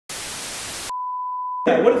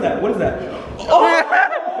What is that? What is that? Oh!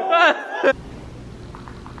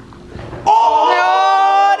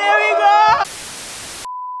 Oh, there we go!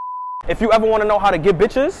 If you ever want to know how to get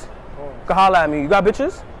bitches, can holla at me. You got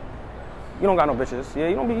bitches? You don't got no bitches. Yeah,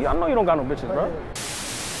 you don't be. I know you don't got no bitches, bro.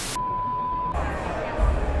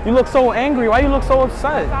 You look so angry. Why you look so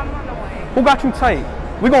upset? Who got you tight?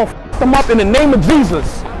 We gonna f them up in the name of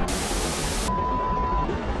Jesus.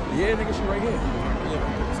 Yeah, nigga, she right here.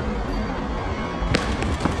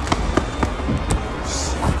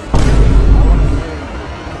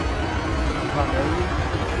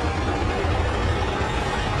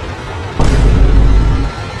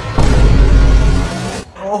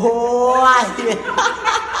 Oh,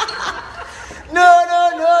 no,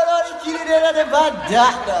 they kill it about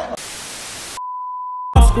that.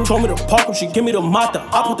 Told me to park him, she give me the mata.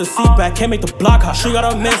 I put the seat back, can't make the block hot. She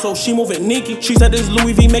got a man, so she moving Nikki. She said this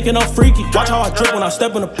Louis V making her freaky. Watch how I drip when I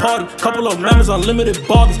step in the party. Couple of members, unlimited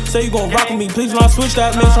bargains. Say you gon' rock with me, please don't switch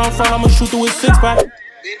that. Make sure I'm front, I'ma shoot through his six pack.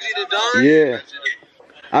 Benji the Don? Yeah.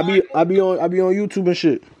 I be on YouTube and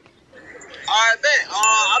shit. Alright, bet.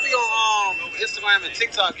 I be on Instagram and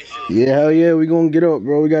TikTok and shit. Yeah, hell yeah, we gonna get up,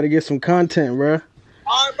 bro. We gotta get some content, bro.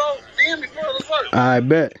 Alright, bro. DM me, bro. Let's work. I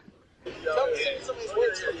bet.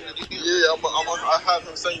 Yeah, I have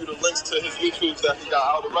him send you the links to his YouTubes that he got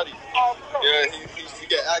out already. Yeah, he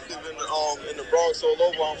get active in the Bronx all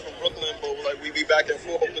over. I'm from Brooklyn, but like we be back and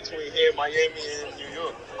forth between here, Miami, and New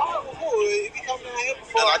York. Oh, cool. He be coming down here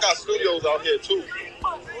before. And I got studios out here too.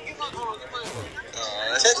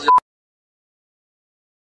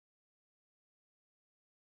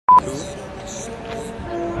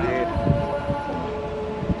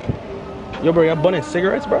 Yo, bro, y'all bunning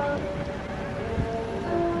cigarettes, bro?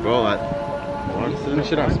 Bro, This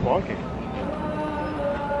shit not sparking.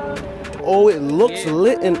 oh, it looks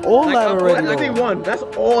lit and all that already. I need one. That's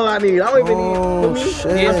all I need. I don't even need. For me,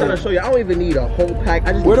 shit. I'm trying to show you. I don't even need a whole pack.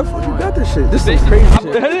 I just. Where the fuck you got this shit? This is crazy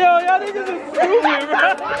shit. Yo, y'all niggas is stupid,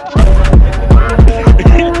 bro.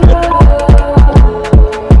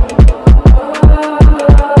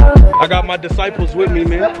 I got my disciples with me,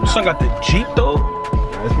 man. This son got the Jeep, though.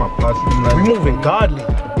 That's my posse. We moving godly.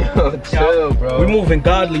 Yo, chill, bro. We moving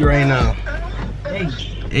godly right now.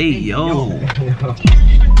 Hey, yo.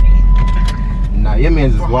 Nah, your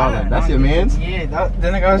man's is wildin'. That's your man's? Yeah, that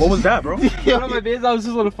nigga. What was that, bro? One of my days, I was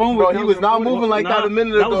just on the phone with Bro, he was not moving like that a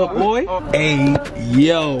minute ago. That was a boy? Hey,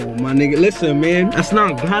 yo, my nigga. Listen, man. That's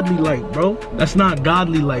not godly like, bro. That's not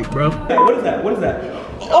godly like, bro. Hey, what is that? What is that?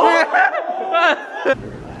 Oh!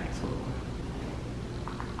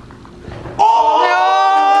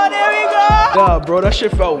 Oh, there we go! Nah, bro, that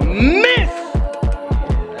shit felt miss!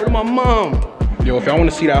 Where's my mom? Yo, if y'all want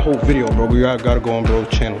to see that whole video, bro, we gotta go on bro's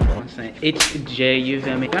channel, bro. It's Jay, you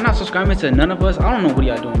feel me? Y'all not subscribing to none of us. I don't know what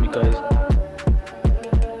y'all doing because.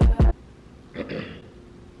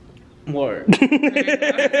 Word.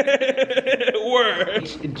 Word.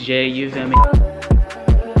 It's Jay, you feel me?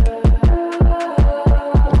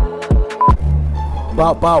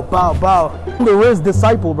 Bow, bow, bow, bow. The Rizz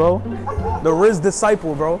disciple, bro. The Rizz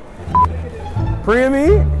disciple, bro. Free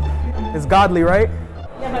me is godly, right?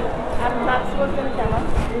 Yeah, but I'm not supposed to be camera.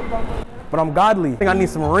 But I'm godly. I think I need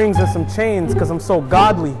some rings and some chains because I'm so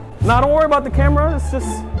godly. Nah, don't worry about the camera. It's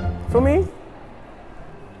just, for me,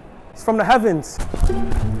 it's from the heavens.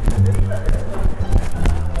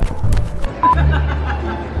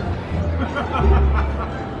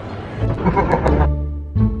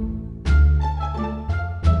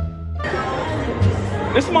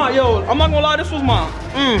 This is my, yo, I'm not gonna lie, this was my,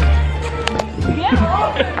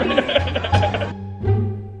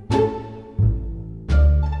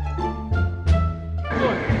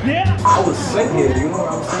 Yeah. I was sent here, you know what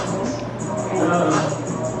I was sent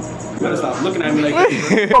You better stop looking at me like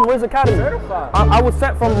that. From Rizz Academy. I was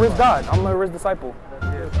sent from Rizz God. I'm a Rizz disciple. You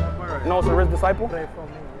know what's a Rizz disciple? Pray for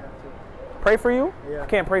me, yeah, too. Pray for you? Yeah. I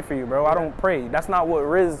can't pray for you, bro. I don't pray. That's not what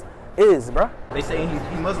Rizz is, bro. They say he's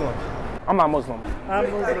Muslim. I'm not Muslim. I'm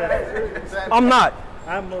Muslim. I'm not.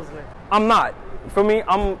 I'm Muslim. I'm not. For me,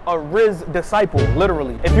 I'm a Rizz disciple,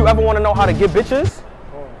 literally. If you ever want to know how to get bitches,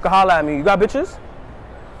 can holla at me. You got bitches?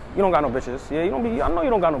 You don't got no bitches. Yeah, you don't be. I know you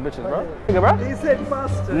don't got no bitches, bro. Nigga, bro. He said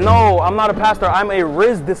pastor. No, I'm not a pastor. I'm a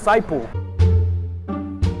Rizz disciple.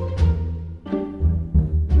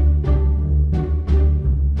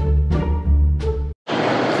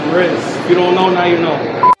 Rizz. If you don't know, now you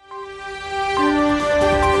know.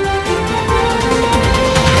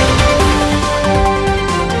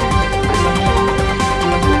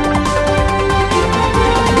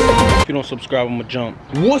 If you don't subscribe, I'ma jump.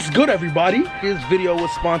 What's good, everybody? This video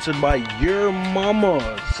was sponsored by your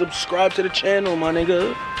mama. Subscribe to the channel, my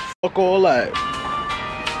nigga. Fuck all that.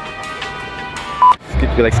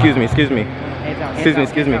 Be like, excuse me. Excuse me.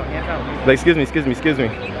 Like, excuse me.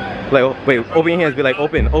 Like, oh, wait, open your hands. Be like,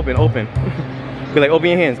 open. Be like, open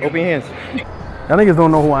your hands. Y'all niggas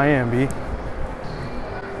don't know who I am, B.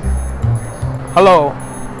 Hello.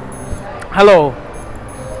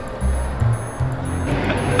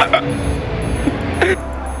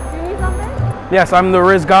 Yes, I'm the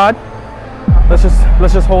Rizz God.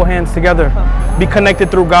 Let's just hold hands together. Be connected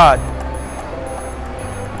through God.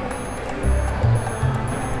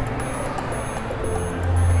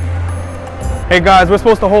 Hey guys, we're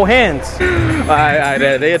supposed to hold hands. Alright,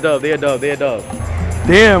 they a dub.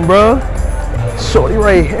 Damn, bro. Shorty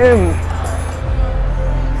right here.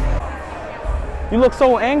 You look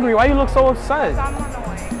so angry. Why you look so upset?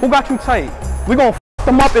 Who got you tight? We gonna f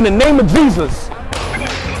them up in the name of Jesus.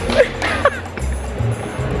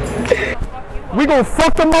 We gonna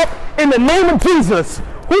fuck them up in the name of Jesus.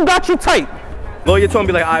 Who got you tight? Lawyer told me,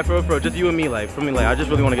 be like, alright, for real, just you and me, like, for me, like, I just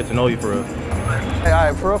really want to get to know you, for real. Hey,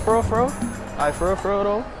 alright, for real. Alright, for real,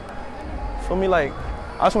 though. Feel me, like,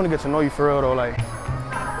 I just want to get to know you for real, though, like.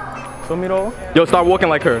 Feel me, though? Yo, start walking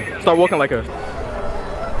like her. Get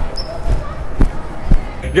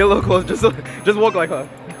a little close, just walk like her.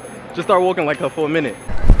 Just start walking like her for a minute.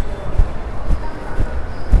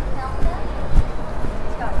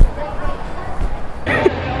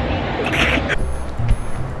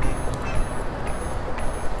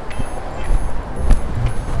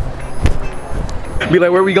 Be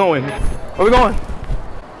like, where we going? Where we going?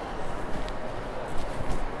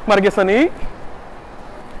 About to get something to eat?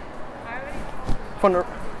 From the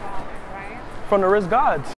Rizz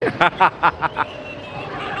gods.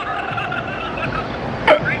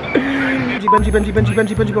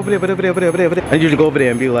 Benji, over there. I need you to go over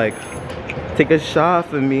there and be like, take a shot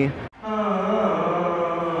for me.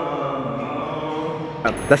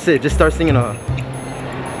 That's it, just start singing her.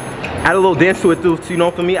 Add a little dance to it too, so, you know,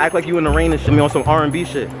 for me, act like you in the rain and shit, me on some R&B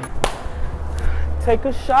shit. Take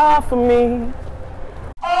a shot for me.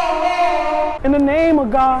 In the name of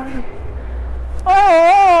God.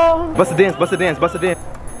 Oh. Bust a dance.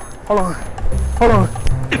 Hold on.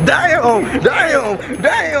 Damn.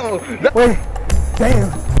 Wait. Damn.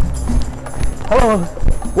 Hold on.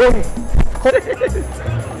 Wait.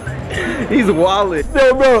 He's wildin'.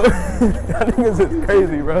 Yo, bro. That niggas is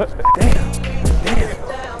crazy, bro. Damn.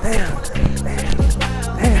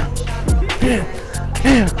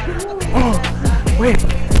 Oh, wait.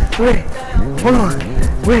 Hold on.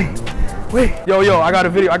 Wait. Yo, I got a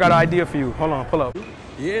video. I got an idea for you. Hold on, pull up.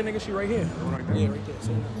 Yeah, nigga, she right here. Yeah, right there.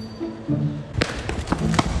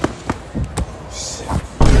 Shit. I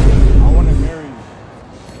want to marry you.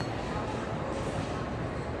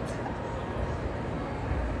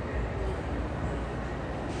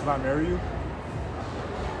 Can I marry you?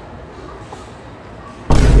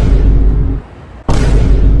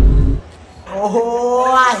 Oh,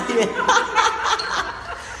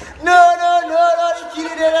 no, the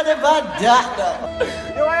kid never that.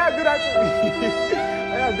 Yo, I gotta do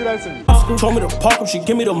that to me. Told me to park him, she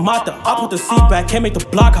give me the mata. I put the seat back, can't make the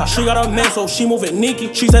block hot. She got a man, so she moving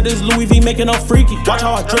Nikki. She said this Louis V making her freaky. Watch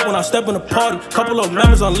how I drip when I step in the party. Couple of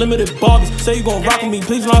members, unlimited bargains. Say you gon' rock with me,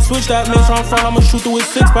 please do not switch that. Man, try front, I'ma shoot through his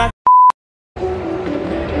six pack.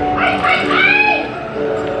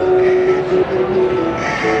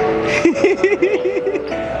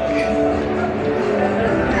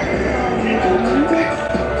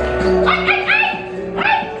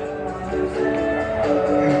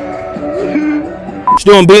 What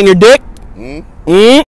you doing, beating your dick?